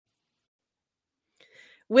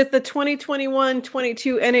With the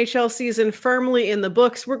 2021-22 NHL season firmly in the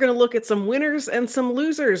books, we're going to look at some winners and some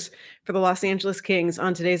losers for the Los Angeles Kings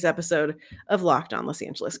on today's episode of Locked On Los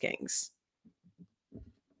Angeles Kings.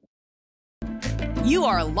 You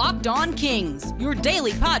are Locked On Kings, your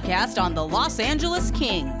daily podcast on the Los Angeles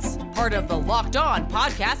Kings, part of the Locked On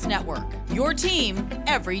Podcast Network, your team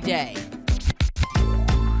every day.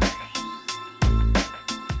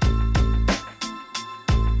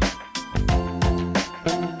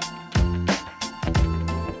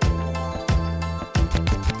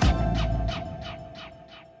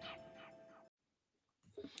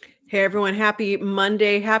 Hey everyone, happy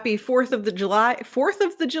Monday, happy 4th of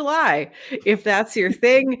July, if that's your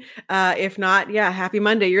thing. If not, happy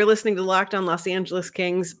Monday. You're listening to Locked On Los Angeles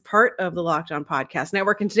Kings, part of the Locked On Podcast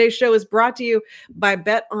Network. And today's show is brought to you by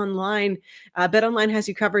BetOnline. BetOnline has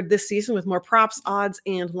you covered this season with more props, odds,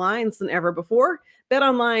 and lines than ever before.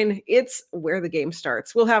 BetOnline, it's where the game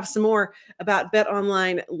starts. We'll have some more about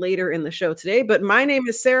BetOnline later in the show today, but my name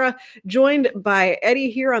is Sarah, joined by Eddie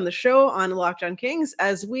here on the show on Locked On Kings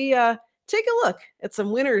as we take a look at some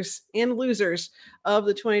winners and losers of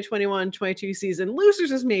the 2021-22 season.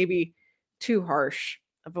 Losers is maybe too harsh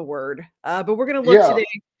of a word, but we're going to look today.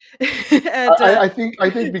 I think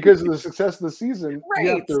because of the success of the season,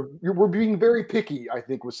 right. we're being very picky, I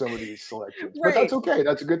think, with some of these selections. Right. But that's okay.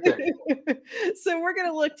 That's a good thing. So we're going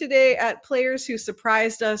to look today at players who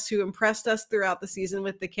surprised us, who impressed us throughout the season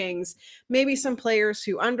with the Kings, maybe some players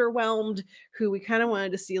who underwhelmed, who we kind of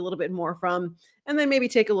wanted to see a little bit more from, and then maybe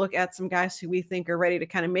take a look at some guys who we think are ready to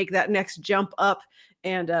kind of make that next jump up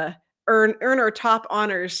and earn our top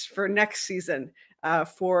honors for next season.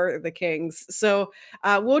 For the Kings. So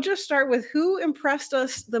we'll just start with who impressed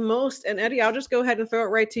us the most. And Eddie, I'll just go ahead and throw it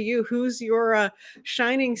right to you. Who's your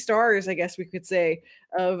shining stars, I guess we could say,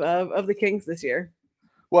 of the Kings this year?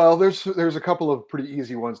 Well, there's a couple of pretty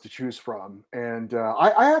easy ones to choose from. And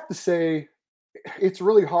I have to say, it's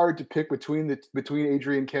really hard to pick between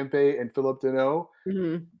Adrian Kempe and Phillip Danault.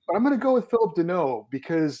 Mm-hmm. But I'm going to go with Phillip Danault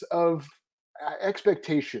because of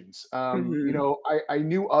expectations. You know, I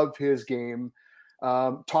knew of his game.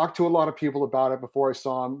 Talked to a lot of people about it before I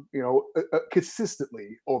saw him,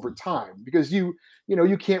 consistently over time, because you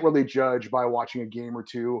can't really judge by watching a game or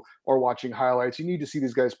two or watching highlights. You need to see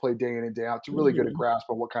these guys play day in and day out to really get a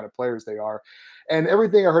grasp on what kind of players they are. And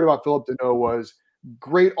everything I heard about Phillip Danault was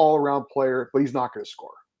great all-around player, but he's not going to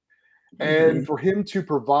score. And for him to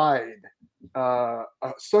provide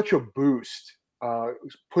such a boost,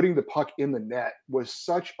 putting the puck in the net was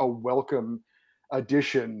such a welcome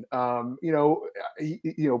addition,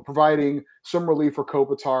 providing some relief for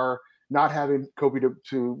Kopitar, not having Kopi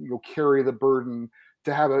to carry the burden,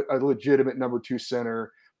 to have a legitimate number two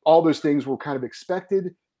center. All those things were kind of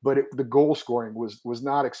expected, but the goal scoring was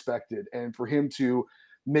not expected. And for him to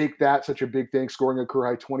make that such a big thing, scoring a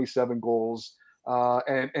career high 27 goals,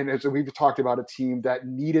 and as we've talked about, a team that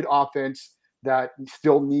needed offense, that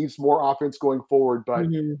still needs more offense going forward, but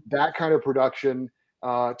that kind of production.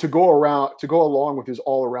 To go along with his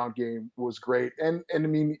all-around game was great. And I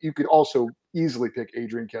mean, you could also easily pick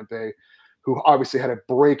Adrian Kempe, who obviously had a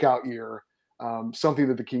breakout year, something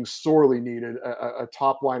that the Kings sorely needed, a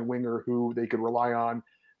top-line winger who they could rely on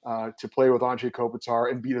to play with Anze Kopitar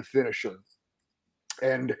and be the finisher.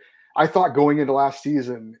 And I thought going into last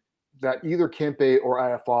season that either Kempe or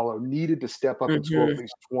Iafallo needed to step up and score at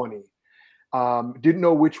least 20. Didn't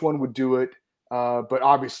know which one would do it. But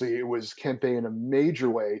obviously it was Kempe in a major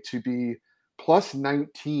way to be plus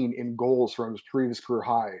 19 in goals from his previous career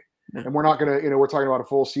high. Yeah. And we're not going to, we're talking about a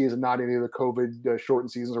full season, not any of the COVID shortened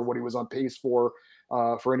seasons or what he was on pace for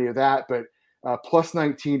any of that, but plus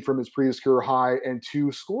 19 from his previous career high, and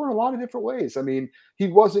to score in a lot of different ways. I mean, he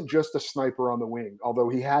wasn't just a sniper on the wing, although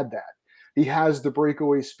he had that. He has the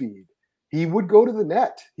breakaway speed. He would go to the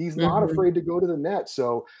net. He's not afraid to go to the net.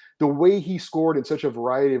 So the way he scored in such a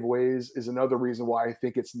variety of ways is another reason why I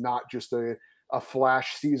think it's not just a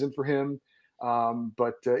flash season for him.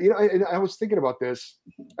 But I was thinking about this,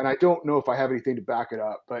 and I don't know if I have anything to back it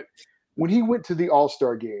up, but when he went to the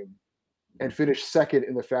All-Star game and finished second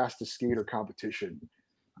in the fastest skater competition,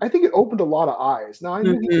 I think it opened a lot of eyes. Now, I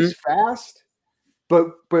knew he was fast,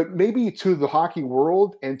 but maybe to the hockey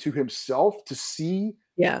world and to himself to see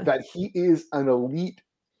that he is an elite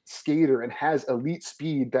skater and has elite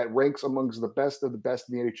speed that ranks amongst the best of the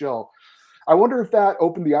best in the NHL. I wonder if that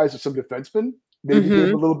opened the eyes of some defensemen, maybe gave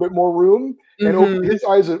him a little bit more room, and opened his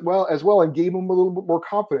eyes as well, and gave him a little bit more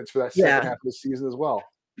confidence for that second half of the season as well.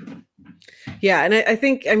 Yeah, and I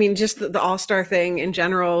think, I mean, just the All-Star thing in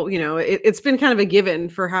general, it's been kind of a given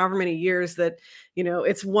for however many years that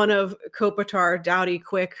it's one of Kopitar, Doughty,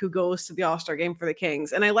 Quick who goes to the All-Star game for the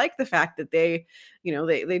Kings. And I like the fact that they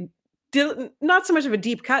did not so much of a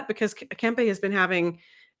deep cut because Kempe has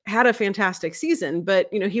had a fantastic season, but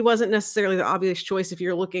he wasn't necessarily the obvious choice if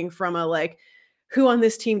you're looking from a like, who on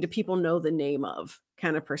this team do people know the name of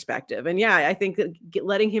kind of perspective. And yeah, I think that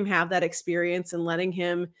letting him have that experience and letting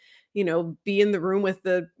him, be in the room with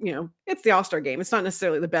it's the All-Star game. It's not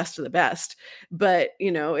necessarily the best of the best, but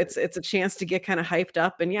it's a chance to get kind of hyped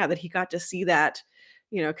up. And yeah, that he got to see that,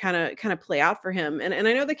 kind of play out for him. And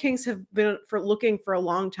I know the Kings have been looking for a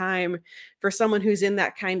long time for someone who's in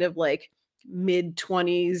that kind of like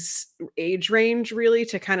mid-20s age range, really,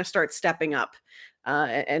 to kind of start stepping up.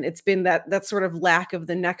 And it's been that sort of lack of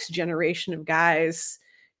the next generation of guys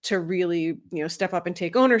to really, step up and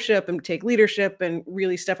take ownership and take leadership and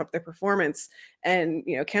really step up their performance. And,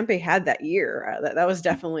 Kempe had that year. That was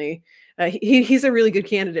definitely, he's a really good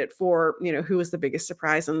candidate for, who was the biggest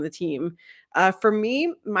surprise on the team. For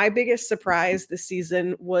me, my biggest surprise this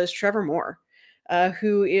season was Trevor Moore.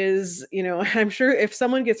 Who is, I'm sure if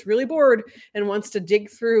someone gets really bored and wants to dig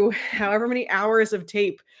through however many hours of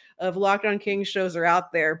tape of Locked On Kings shows are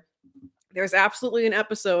out there, there's absolutely an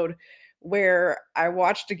episode where I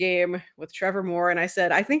watched a game with Trevor Moore and I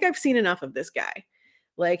said, I think I've seen enough of this guy.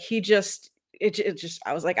 Like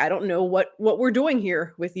I was like, I don't know what we're doing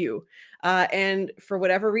here with you. And for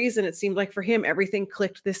whatever reason, it seemed like for him, everything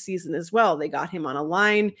clicked this season as well. They got him on a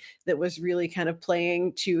line that was really kind of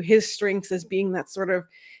playing to his strengths as being that sort of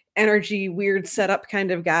energy, weird setup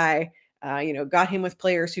kind of guy. Got him with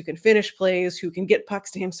players who can finish plays, who can get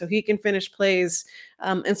pucks to him so he can finish plays,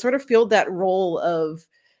 and sort of filled that role of,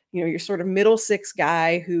 your sort of middle six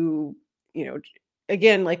guy who,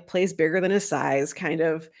 again, like plays bigger than his size kind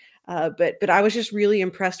of. But I was just really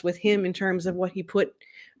impressed with him in terms of what he put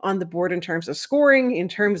on the board in terms of scoring, in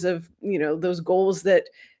terms of, those goals that,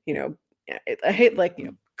 I hate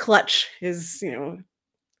clutch is,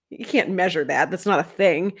 you can't measure that. That's not a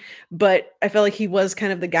thing. But I felt like he was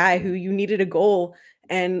kind of the guy who you needed a goal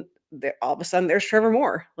and all of a sudden there's Trevor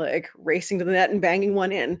Moore, like racing to the net and banging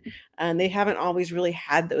one in. And they haven't always really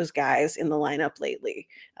had those guys in the lineup lately.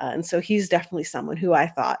 And so he's definitely someone who I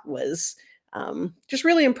thought was just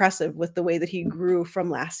really impressive with the way that he grew from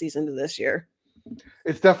last season to this year.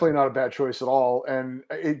 It's definitely not a bad choice at all. And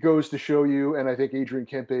it goes to show you, and I think Adrian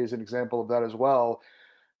Kempe is an example of that as well,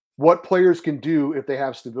 what players can do if they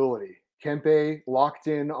have stability. Kempe locked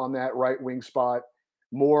in on that right wing spot,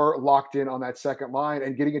 Moore locked in on that second line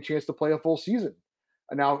and getting a chance to play a full season.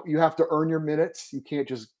 And now you have to earn your minutes. You can't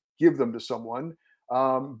just give them to someone.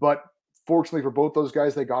 But fortunately for both those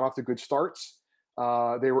guys, they got off to good starts.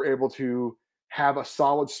 They were able to have a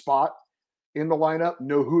solid spot in the lineup,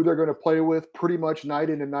 know who they're going to play with pretty much night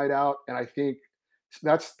in and night out. And I think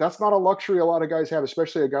that's not a luxury a lot of guys have,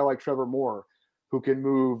 especially a guy like Trevor Moore, who can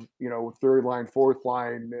move, third line, fourth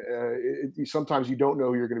line. Sometimes you don't know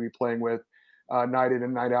who you're going to be playing with night in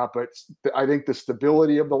and night out. But I think the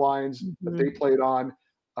stability of the lines that they played on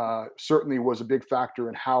certainly was a big factor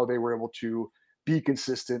in how they were able to be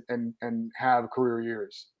consistent and have career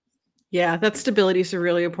years. Yeah, that stability is a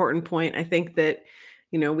really important point. I think that,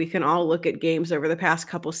 we can all look at games over the past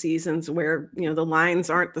couple seasons where, the lines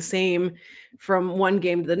aren't the same from one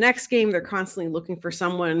game to the next game. They're constantly looking for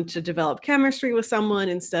someone to develop chemistry with someone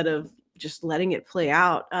instead of just letting it play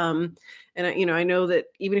out. And I know that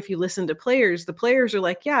even if you listen to players, the players are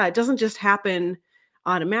like, yeah, it doesn't just happen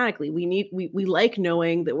automatically. We like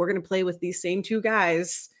knowing that we're going to play with these same two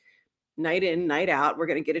guys night in, night out. We're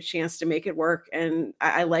going to get a chance to make it work. And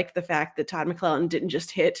I like the fact that Todd McLellan didn't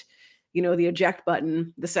just hit, the eject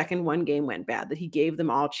button the second one game went bad, that he gave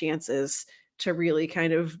them all chances to really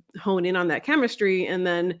kind of hone in on that chemistry. And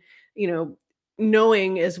then,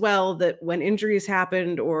 knowing as well that when injuries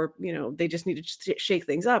happened or, they just need to shake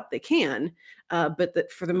things up, they can. But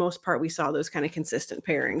that for the most part, we saw those kind of consistent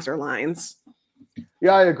pairings or lines.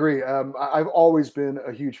 Yeah, I agree. I've always been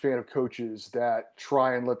a huge fan of coaches that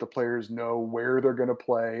try and let the players know where they're going to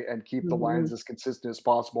play and keep the lines as consistent as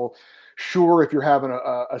possible. Sure, if you're having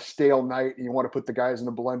a stale night and you want to put the guys in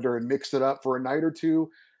a blender and mix it up for a night or two,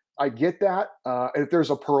 I get that. If there's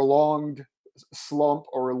a prolonged slump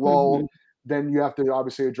or lull, then you have to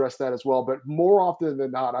obviously address that as well. But more often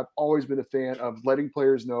than not, I've always been a fan of letting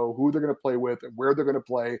players know who they're going to play with and where they're going to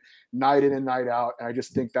play night in and night out. And I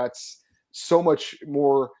just think that's so much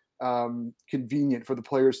more convenient for the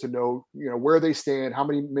players to know, where they stand, how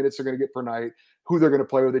many minutes they're going to get per night, who they're going to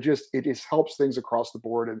play with. It just helps things across the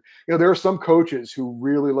board. And, there are some coaches who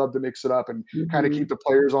really love to mix it up and kind of keep the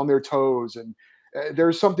players on their toes. And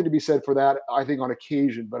there's something to be said for that, I think, on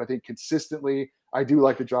occasion. But I think consistently, I do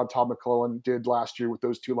like the job Todd McClellan did last year with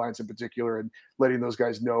those two lines in particular, and letting those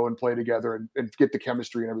guys know and play together and get the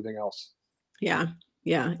chemistry and everything else. Yeah.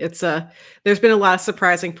 Yeah. There's been a lot of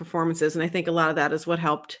surprising performances. And I think a lot of that is what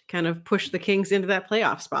helped kind of push the Kings into that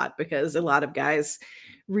playoff spot, because a lot of guys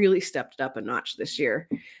really stepped it up a notch this year.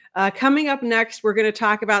 Coming up next, we're going to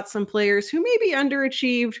talk about some players who maybe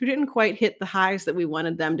underachieved, who didn't quite hit the highs that we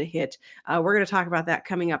wanted them to hit. We're going to talk about that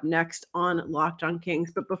coming up next on Locked On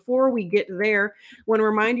Kings. But before we get there, I want to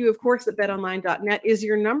remind you, of course, that betonline.net is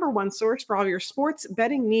your number one source for all your sports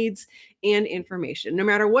betting needs and information. No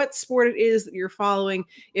matter what sport it is that you're following,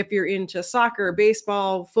 if you're into soccer,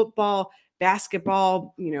 baseball, football,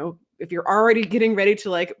 basketball, if you're already getting ready to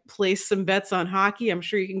like place some bets on hockey, I'm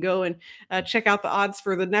sure you can go and check out the odds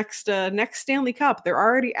for the next Stanley Cup. They're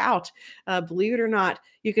already out. Believe it or not,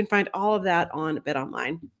 you can find all of that on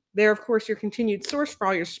BetOnline. They're, of course, your continued source for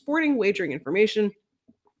all your sporting wagering information,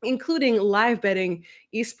 including live betting,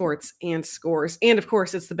 esports, and scores. And of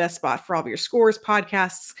course, it's the best spot for all of your scores,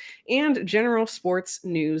 podcasts, and general sports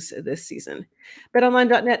news this season.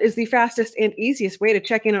 BetOnline.net is the fastest and easiest way to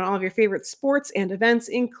check in on all of your favorite sports and events,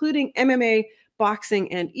 including MMA,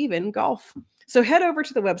 boxing, and even golf. So head over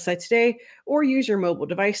to the website today or use your mobile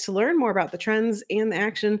device to learn more about the trends and the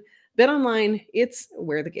action. BetOnline, it's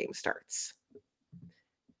where the game starts.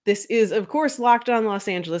 This is, of course, Locked On Los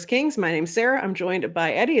Angeles Kings. My name's Sarah. I'm joined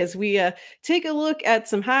by Eddie as we take a look at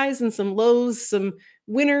some highs and some lows, some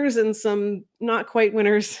winners and some not quite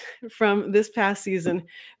winners from this past season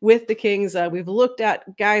with the Kings. We've looked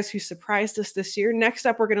at guys who surprised us this year. Next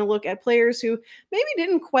up, we're going to look at players who maybe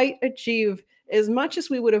didn't quite achieve as much as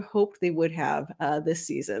we would have hoped they would have this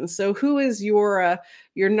season. So who is your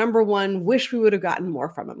number one wish we would have gotten more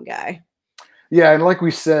from him guy? Yeah, and like we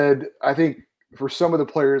said, I think for some of the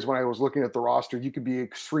players, when I was looking at the roster, you could be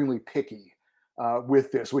extremely picky with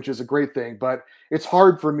this, which is a great thing. But it's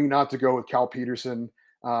hard for me not to go with Cal Peterson.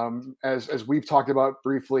 As we've talked about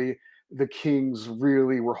briefly, the Kings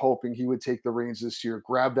really were hoping he would take the reins this year,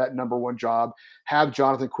 grab that number one job, have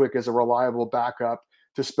Jonathan Quick as a reliable backup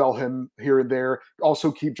to spell him here and there.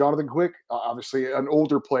 Also keep Jonathan Quick, obviously an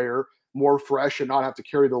older player, more fresh and not have to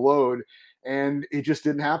carry the load. And it just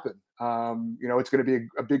didn't happen. It's going to be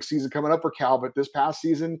a big season coming up for Cal, but this past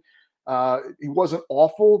season, he wasn't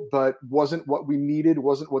awful, but wasn't what we needed,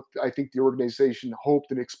 wasn't what I think the organization hoped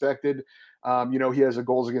and expected. He has a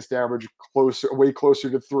goals against average way closer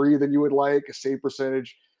to 3 than you would like, a save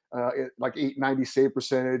percentage, like 890 save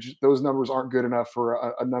percentage. Those numbers aren't good enough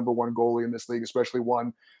for a number one goalie in this league, especially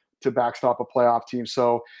one to backstop a playoff team.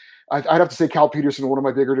 So I'd have to say Cal Peterson, one of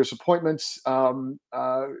my bigger disappointments.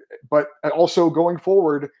 But also going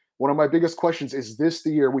forward, one of my biggest questions is this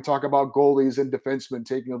the year we talk about goalies and defensemen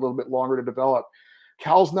taking a little bit longer to develop.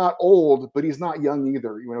 Cal's not old, but he's not young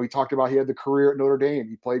either. He talked about he had the career at Notre Dame.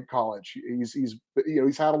 He played college. He's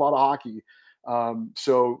had a lot of hockey.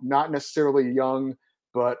 So not necessarily young,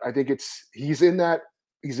 but I think he's in that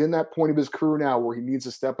point of his career now where he needs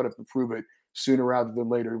to step it up and prove it sooner rather than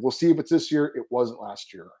later. We'll see if it's this year. It wasn't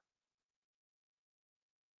last year.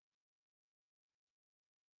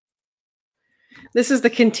 This is the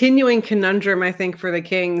continuing conundrum, I think, for the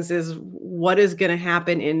Kings is what is going to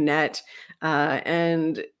happen in net.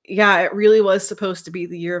 And yeah, it really was supposed to be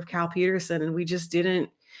the year of Cal Peterson, and we just didn't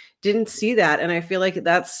see that. And I feel like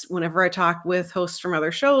that's whenever I talk with hosts from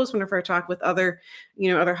other shows, whenever I talk with other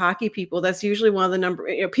hockey people, that's usually one of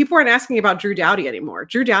the people aren't asking about Drew Doughty anymore.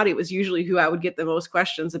 Drew Doughty was usually who I would get the most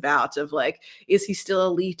questions about of like, is he still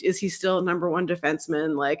elite? Is he still a number one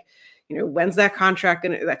defenseman? Like, when's that contract?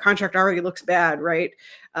 And that contract already looks bad, right?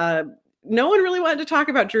 No one really wanted to talk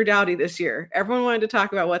about Drew Doughty this year. Everyone wanted to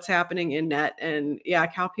talk about what's happening in net. And yeah,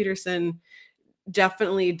 Cal Peterson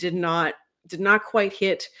definitely did not quite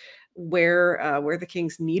hit where the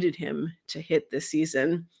Kings needed him to hit this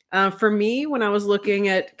season. For me, when I was looking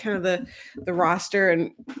at kind of the roster,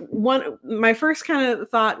 and my first kind of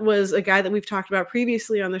thought was a guy that we've talked about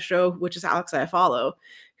previously on the show, which is Alex Iafallo,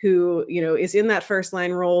 who, is in that first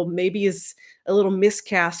line role, maybe is a little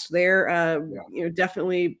miscast there.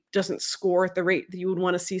 Definitely doesn't score at the rate that you would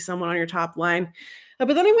want to see someone on your top line. But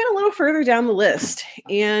then I went a little further down the list,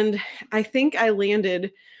 and I think I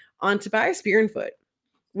landed on Tobias Bjornfot,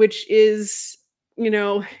 which is,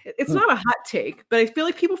 it's not a hot take, but I feel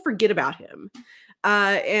like people forget about him.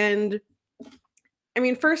 And I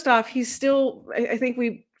mean, first off, he's still, I think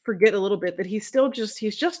we forget a little bit that he's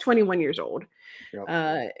just 21 years old.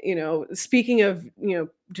 Yep. Speaking of,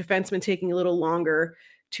 defensemen taking a little longer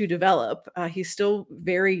to develop, he's still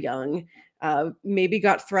very young, maybe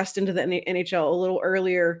got thrust into the NHL a little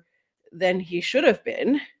earlier than he should have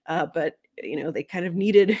been. But they kind of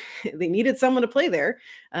needed they needed someone to play there,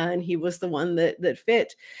 and he was the one that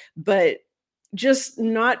fit. But just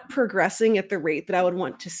not progressing at the rate that I would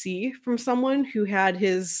want to see from someone who had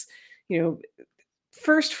his, you know,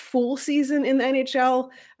 first full season in the NHL.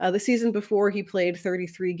 The season before, he played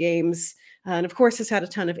 33 games, and of course has had a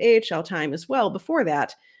ton of AHL time as well before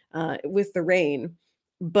that, with the Reign.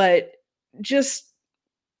 But just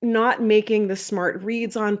not making the smart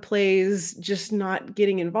reads on plays, just not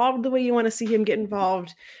getting involved the way you want to see him get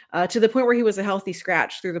involved, to the point where he was a healthy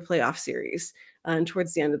scratch through the playoff series, and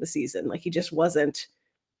towards the end of the season. Like, he just wasn't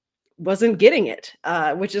getting it,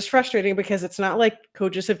 which is frustrating because it's not like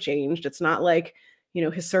coaches have changed. It's not like,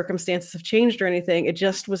 his circumstances have changed or anything. It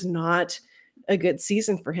just was not a good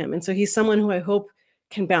season for him. And so he's someone who I hope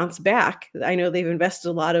can bounce back. I know they've invested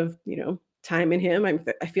a lot of, time in him.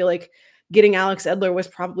 I feel like getting Alex Edler was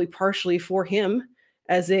probably partially for him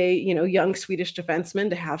as a, young Swedish defenseman,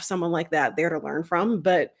 to have someone like that there to learn from.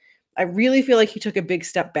 But I really feel like he took a big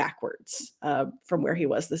step backwards, from where he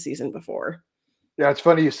was the season before. Yeah, it's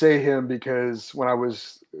funny you say him, because when I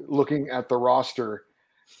was looking at the roster,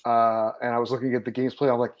 and I was looking at the games played,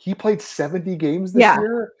 I'm like, he played 70 games this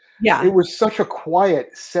year? Yeah. It was such a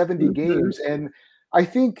quiet 70 games. And I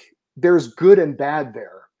think there's good and bad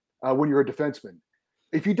there, when you're a defenseman.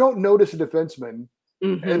 If you don't notice a defenseman,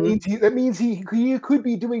 that means he could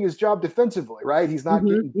be doing his job defensively, right? He's not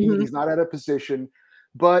getting beat. He's not out of position.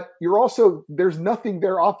 But there's nothing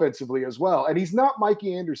there offensively as well. And he's not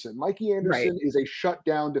Mikey Anderson. Mikey Anderson is a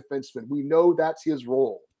shutdown defenseman. We know that's his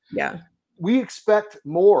role. Yeah. We expect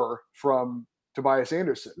more from Tobias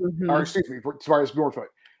Anderson, or excuse me, Tobias Bjornfot.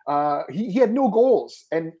 He had no goals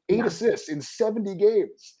and 8 assists in 70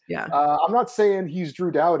 games. Yeah. I'm not saying he's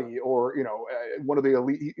Drew Doughty or, one of the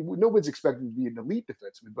elite. Nobody's expecting to be an elite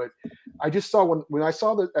defenseman, but I just saw when I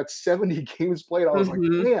saw that 70 games played, I was like,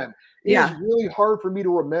 man, it's really hard for me to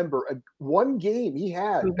remember one game he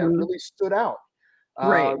had that really stood out.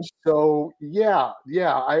 Right. So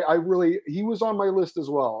I really, he was on my list as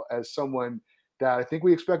well as someone that I think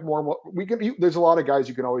we expect more and more. There's a lot of guys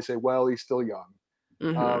you can always say, well, he's still young.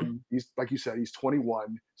 He's, like you said, he's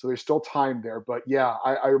 21, so there's still time there. But yeah,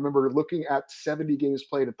 I remember looking at 70 games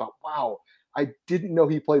played and thought, wow, I didn't know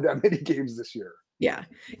he played that many games this year. Yeah.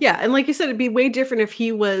 Yeah. And like you said, it'd be way different if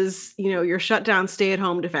he was, your shutdown,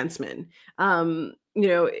 stay-at-home defenseman.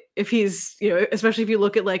 If he's, especially if you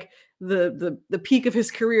look at like the peak of his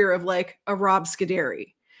career of like a Rob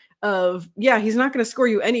Scuderi, he's not going to score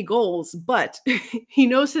you any goals, but he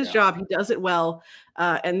knows his job. He does it well.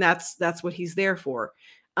 And that's what he's there for.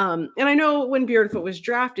 And I know when Bjornfot was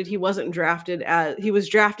drafted, he was drafted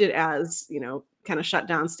as, kind of shut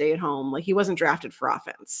down, stay at home. Like, he wasn't drafted for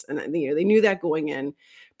offense. And they knew that going in.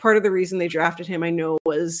 Part of the reason they drafted him, I know,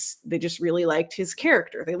 was they just really liked his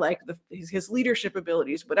character. They liked his leadership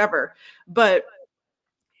abilities, whatever. But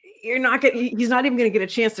he's not even going to get a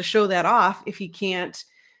chance to show that off if he can't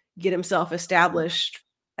get himself established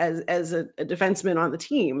as a defenseman on the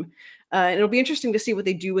team. And it'll be interesting to see what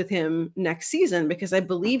they do with him next season, because I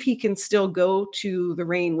believe he can still go to the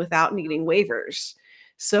Reign without needing waivers.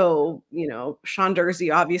 So, Sean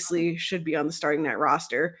Durzi obviously should be on the starting net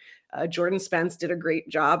roster. Jordan Spence did a great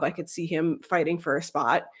job. I could see him fighting for a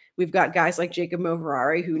spot. We've got guys like Jacob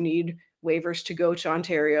Moverare who need waivers to go to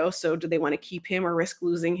Ontario. So do they want to keep him or risk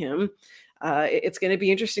losing him? It's going to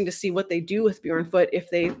be interesting to see what they do with Bjornfot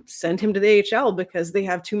if they send him to the AHL, because they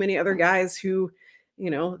have too many other guys who,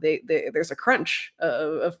 there's a crunch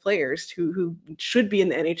of players who should be in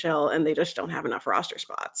the NHL, and they just don't have enough roster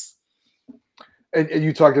spots. And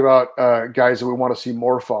you talked about guys that we want to see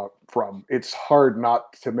more from. It's hard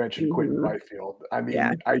not to mention Quinton Byfield. I mean,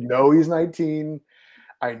 I know he's 19.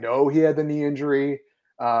 I know he had the knee injury,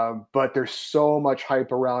 but there's so much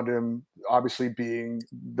hype around him, obviously being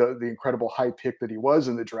the incredible high pick that he was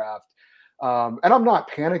in the draft. And I'm not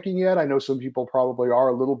panicking yet. I know some people probably are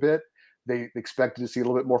a little bit. They expected to see a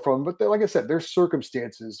little bit more from him. But like I said, there's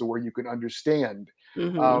circumstances where you can understand.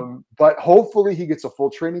 But hopefully he gets a full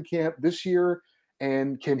training camp this year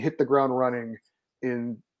and can hit the ground running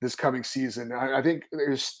in this coming season. I think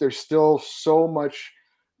there's still so much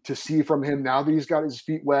to see from him now that he's got his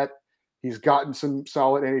feet wet. He's gotten some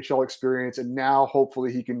solid NHL experience, and now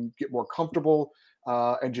hopefully he can get more comfortable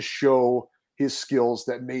and just show his skills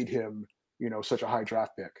that made him such a high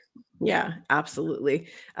draft pick. Yeah, absolutely.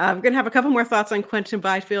 We're going to have a couple more thoughts on Quinton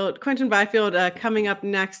Byfield. Quinton Byfield coming up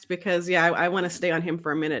next because, I want to stay on him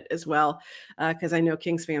for a minute as well because I know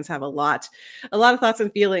Kings fans have a lot of thoughts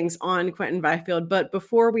and feelings on Quinton Byfield. But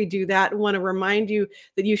before we do that, I want to remind you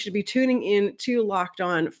that you should be tuning in to Locked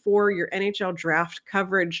On for your NHL draft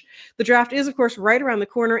coverage. The draft is, of course, right around the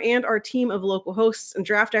corner, and our team of local hosts and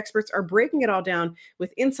draft experts are breaking it all down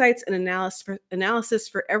with insights and analysis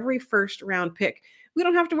for every first round pick. We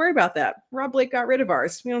don't have to worry about that. Rob Blake got rid of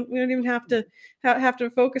ours. We don't even have to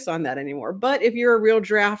focus on that anymore. But if you're a real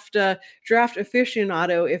draft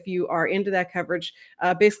aficionado, if you are into that coverage,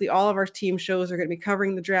 basically all of our team shows are going to be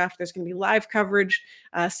covering the draft. There's going to be live coverage.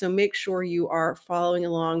 So make sure you are following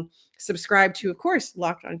along. Subscribe to, of course,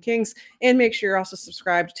 Locked On Kings, and make sure you're also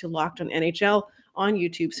subscribed to Locked On NHL on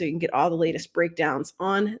YouTube so you can get all the latest breakdowns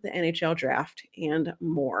on the NHL draft and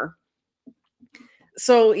more.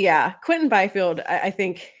 So yeah, Quinton Byfield, I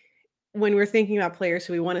think when we're thinking about players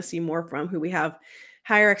who we want to see more from, who we have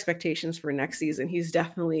higher expectations for next season, he's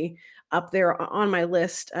definitely up there on my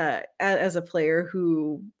list as a player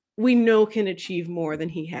who we know can achieve more than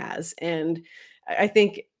he has. And I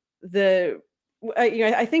think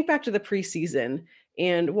I think back to the preseason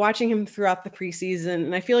and watching him throughout the preseason,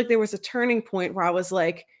 and I feel like there was a turning point where I was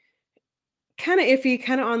like, kind of iffy,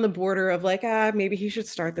 kind of on the border of like, maybe he should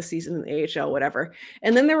start the season in the AHL, whatever.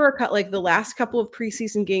 And then there were like the last couple of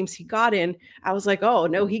preseason games he got in, I was like, oh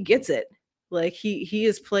no, he gets it. Like he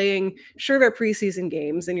is playing, sure, they're preseason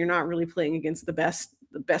games and you're not really playing against the best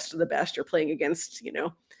of the best. You're playing against,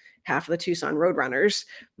 half of the Tucson Roadrunners.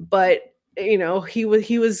 But, he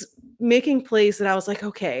was making plays that I was like,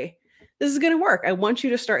 okay, this is going to work. I want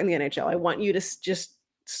you to start in the NHL. I want you to just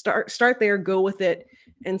start there, go with it,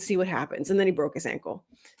 and see what happens. And then he broke his ankle.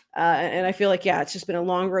 And I feel like, it's just been a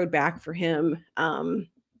long road back for him.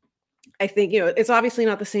 I think, it's obviously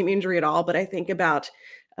not the same injury at all, but I think about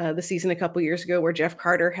the season a couple years ago where Jeff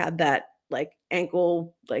Carter had that like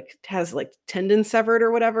ankle, like has like tendon severed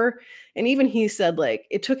or whatever. And even he said like,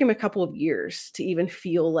 it took him a couple of years to even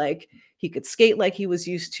feel like he could skate like he was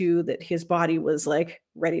used to, that his body was like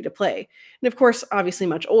ready to play. And of course, obviously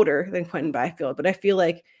much older than Quinton Byfield, but I feel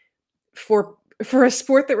like for a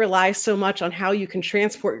sport that relies so much on how you can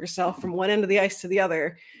transport yourself from one end of the ice to the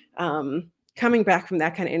other, coming back from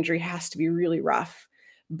that kind of injury has to be really rough.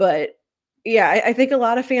 But yeah, I think a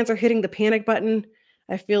lot of fans are hitting the panic button.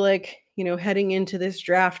 I feel like, heading into this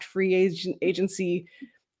draft free agency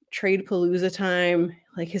trade palooza time,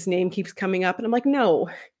 like his name keeps coming up and I'm like, no,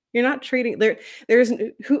 you're not trading there. There's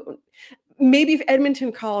who, maybe if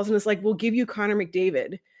Edmonton calls and is like, we'll give you Connor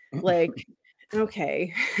McDavid, like,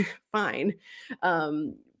 okay, fine.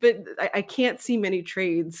 But I can't see many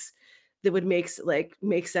trades that would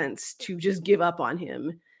make sense to just give up on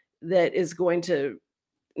him. That is going to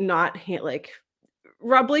not like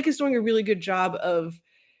Rob Blake is doing a really good job of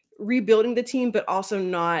rebuilding the team, but also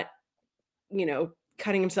not,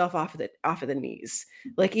 cutting himself off of the knees.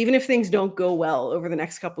 Like even if things don't go well over the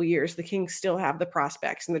next couple of years, the Kings still have the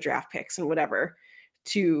prospects and the draft picks and whatever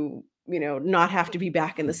to, not have to be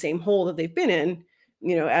back in the same hole that they've been in,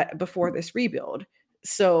 before this rebuild.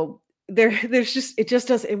 So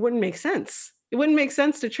it wouldn't make sense. It wouldn't make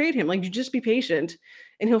sense to trade him. Like you just be patient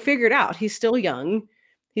and he'll figure it out. He's still young.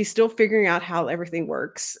 He's still figuring out how everything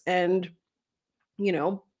works. And,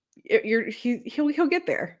 he'll get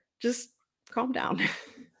there. Just calm down.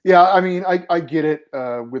 Yeah. I mean, I get it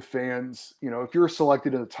with fans, if you're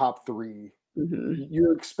selected in the top 3, Mm-hmm.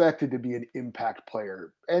 you're expected to be an impact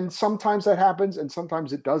player. And sometimes that happens and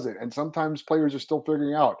sometimes it doesn't. And sometimes players are still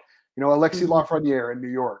figuring out, Alexis Lafreniere in New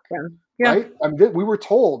York, right? I mean, we were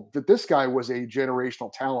told that this guy was a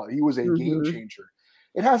generational talent. He was a game changer.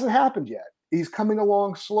 It hasn't happened yet. He's coming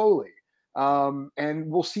along slowly.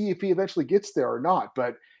 And we'll see if he eventually gets there or not.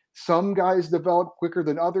 But some guys develop quicker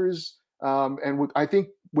than others. I think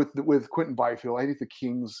with Quinton Byfield, I think the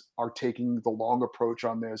Kings are taking the long approach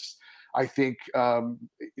on this. I think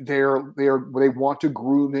they want to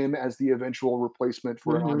groom him as the eventual replacement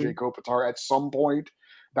for an Anze Kopitar at some point.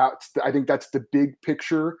 I think that's the big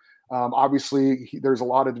picture. Obviously, there's a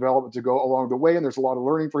lot of development to go along the way, and there's a lot of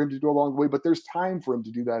learning for him to do along the way. But there's time for him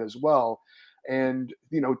to do that as well. And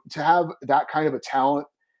to have that kind of a talent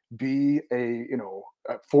be a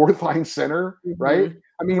fourth line center, right?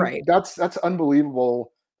 I mean, that's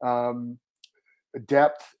unbelievable.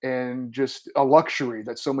 Depth and just a luxury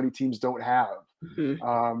that so many teams don't have.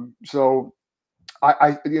 So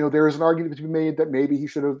I there is an argument to be made that maybe he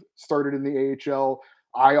should have started in the AHL.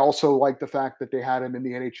 I also like the fact that they had him in the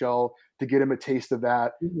NHL to get him a taste of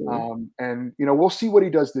that. And we'll see what he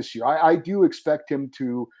does this year. I do expect him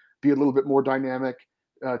to be a little bit more dynamic,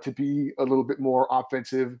 to be a little bit more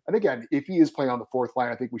offensive. And again, if he is playing on the fourth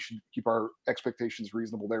line, I think we should keep our expectations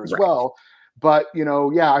reasonable there as Right. well. But,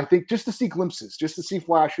 I think just to see glimpses, just to see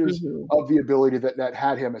flashes Mhm. of the ability that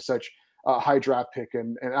had him as such a high draft pick.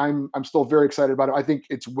 And I'm still very excited about it. I think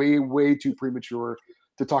it's way, way too premature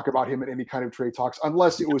to talk about him in any kind of trade talks,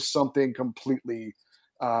 unless it was something completely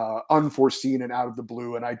unforeseen and out of the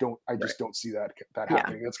blue. And I Right. just don't see that Yeah.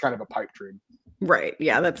 happening. That's kind of a pipe dream. Right.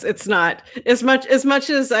 Yeah, it's not as much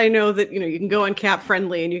as I know that, you can go on Cap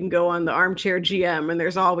Friendly and you can go on the Armchair GM, and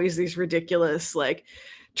there's always these ridiculous, like,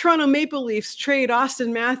 Toronto Maple Leafs trade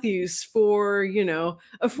Austin Matthews for,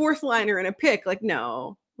 a fourth liner and a pick. Like,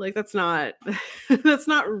 no. Like, that's not that's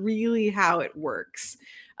not really how it works.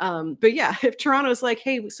 But yeah, if Toronto's like,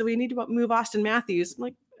 "Hey, so we need to move Austin Matthews." I'm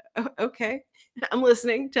like, Okay. I'm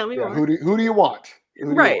listening. Tell me Yeah. more." Who do you want? Who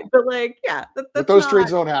do you Right. want? But like, yeah, But that's those not.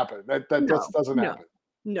 trades don't happen. That No, just doesn't no, happen.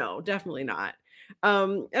 no, definitely not.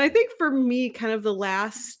 And I think for me, kind of the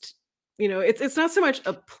last, it's not so much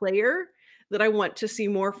a player that I want to see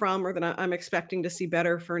more from, or that I'm expecting to see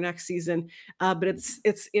better for next season, but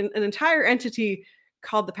it's in an entire entity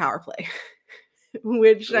called the power play,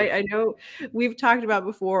 which Sure. I know we've talked about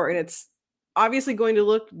before, and it's obviously going to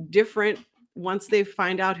look different once they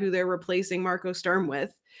find out who they're replacing Marco Sturm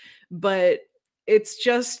with. But it's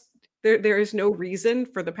just there is no reason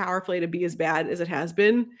for the power play to be as bad as it has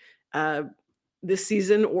been uh, this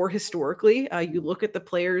season or historically. You look at the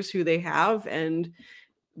players who they have, and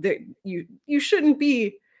you shouldn't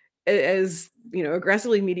be as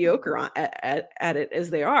aggressively mediocre at it as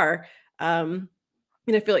they are.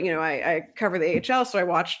 And I feel like, I cover the AHL, so I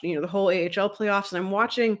watched, the whole AHL playoffs, and I'm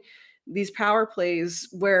watching these power plays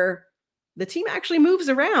where the team actually moves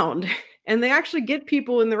around and they actually get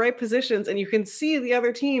people in the right positions, and you can see the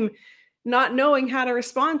other team not knowing how to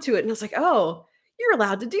respond to it. And it's like, oh, you're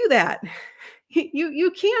allowed to do that.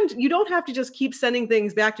 You don't have to just keep sending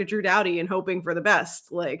things back to Drew Doughty and hoping for the best.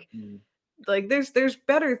 Mm. Like there's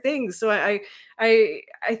better things. So I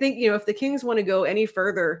think, if the Kings want to go any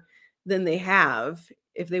further than they have,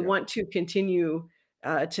 if they Yeah. want to continue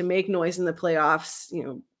to make noise in the playoffs,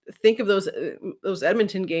 think of those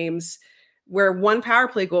Edmonton games where one power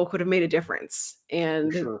play goal could have made a difference,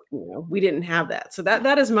 and Sure. we didn't have that. So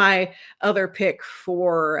that is my other pick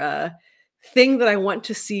for thing that I want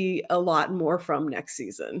to see a lot more from next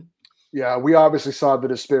season. Yeah, we obviously saw the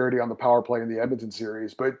disparity on the power play in the Edmonton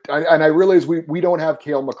series, but I realize we don't have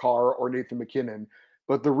Cale Makar or Nathan MacKinnon,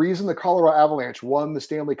 but the reason the Colorado Avalanche won the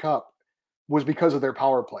Stanley Cup was because of their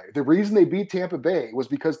power play. The reason they beat Tampa Bay was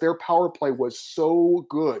because their power play was so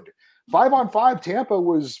good. 5-on-5, Tampa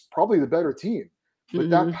was probably the better team, but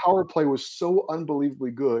that Mhm. power play was so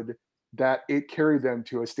unbelievably good that it carried them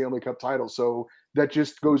to a Stanley Cup title. So that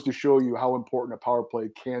just goes to show you how important a power play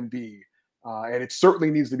can be. And it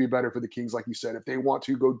certainly needs to be better for the Kings, like you said. If they want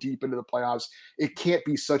to go deep into the playoffs, it can't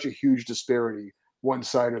be such a huge disparity one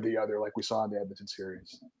side or the other, like we saw in the Edmonton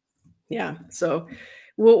series. Yeah. So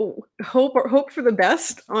we'll hope for the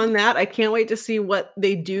best on that. I can't wait to see what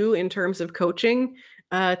they do in terms of coaching,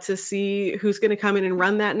 to see who's going to come in and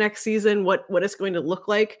run that next season, what it's going to look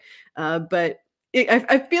like. But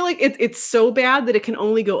I feel like it's so bad that it can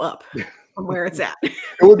only go up from where it's at. It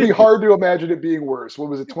would be hard to imagine it being worse. What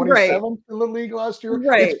was it, Right. 27th in the league last year?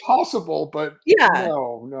 Right. It's possible, but Yeah.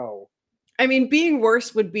 no. I mean, being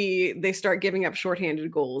worse would be they start giving up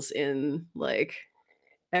shorthanded goals in like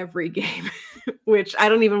every game, which I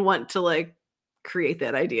don't even want to like create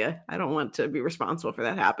that idea. I don't want to be responsible for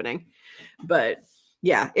that happening. But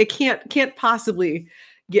yeah, it can't possibly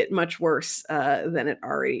get much worse than it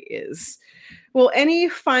already is. Well, any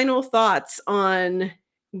final thoughts on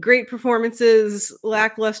great performances,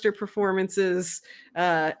 lackluster performances,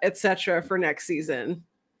 etc. for next season?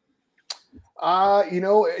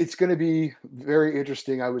 It's going to be very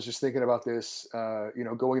interesting. I was just thinking about this.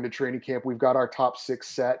 Going into training camp, we've got our top 6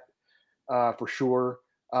 set for sure.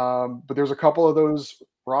 But there's a couple of those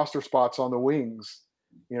roster spots on the wings,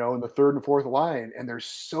 in the third and fourth line, and there's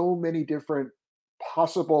so many different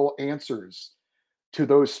possible answers to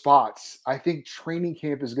those spots. I think training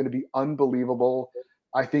camp is going to be unbelievable.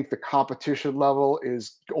 I think the competition level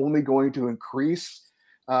is only going to increase.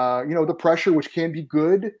 The pressure, which can be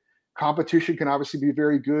good, competition can obviously be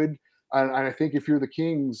very good. And I think if you're the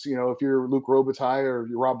Kings, if you're Luc Robitaille or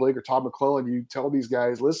you're Rob Blake or Todd McClellan, you tell these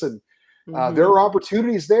guys, listen, there are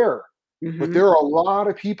opportunities there, but there are a lot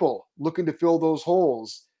of people looking to fill those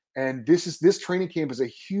holes. And this training camp is a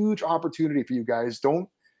huge opportunity for you guys. Don't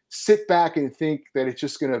sit back and think that it's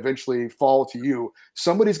just going to eventually fall to you.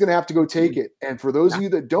 Somebody's going to have to go take it. And for those of you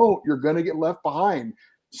that don't, you're going to get left behind.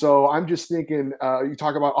 So I'm just thinking, you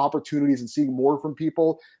talk about opportunities and seeing more from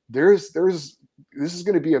people. This is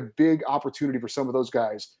going to be a big opportunity for some of those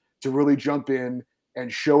guys to really jump in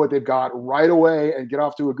and show what they've got right away and get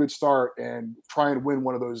off to a good start and try and win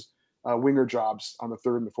one of those winger jobs on the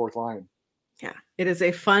third and the fourth line. Yeah, it is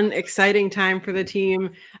a fun, exciting time for the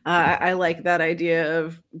team. I like that idea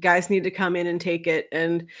of guys need to come in and take it.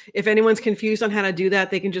 And if anyone's confused on how to do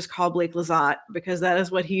that, they can just call Blake Lizotte, because that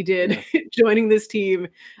is what he did joining this team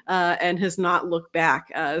and has not looked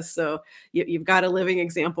back. So you've got a living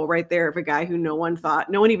example right there of a guy who no one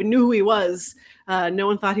even knew who he was. No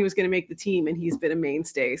one thought he was going to make the team, and he's been a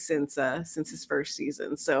mainstay since his first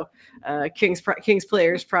season. So Kings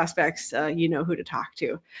players, prospects, you know who to talk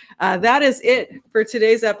to. That is it for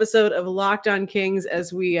today's episode of Locked On Kings,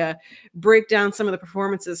 as we break down some of the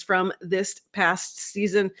performances from this past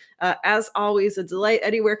season. As always, a delight.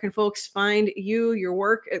 Eddie, where can folks find you, your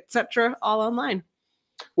work, etc., all online?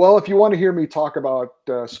 Well, if you want to hear me talk about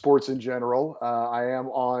sports in general, I am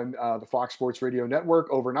on the Fox Sports Radio Network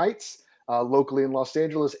overnights. Locally in Los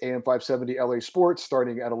Angeles, AM 570 LA Sports,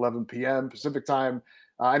 starting at 11 p.m. Pacific time.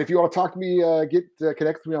 And if you want to talk to me, get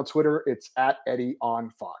connect with me on Twitter. It's at Eddie on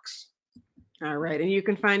Fox. All right. And you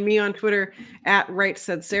can find me on Twitter at Right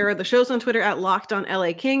Said Sarah. The show's on Twitter at Locked On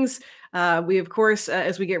LA Kings. We, of course,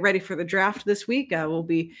 as we get ready for the draft this week, we'll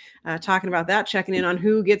be talking about that, checking in on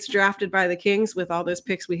who gets drafted by the Kings with all those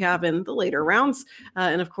picks we have in the later rounds.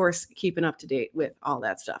 And, of course, keeping up to date with all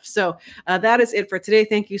that stuff. So that is it for today.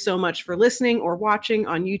 Thank you so much for listening or watching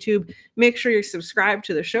on YouTube. Make sure you're subscribed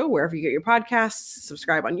to the show wherever you get your podcasts.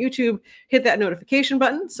 Subscribe on YouTube. Hit that notification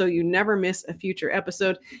button so you never miss a future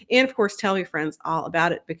episode. And, of course, tell your friends all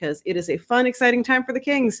about it, because it is a fun, exciting time for the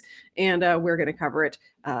Kings. And we're going to cover it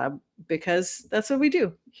because that's what we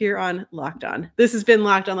do here on Locked On. This has been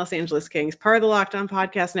Locked On Los Angeles Kings, part of the Locked On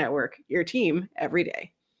Podcast Network, your team every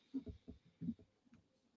day.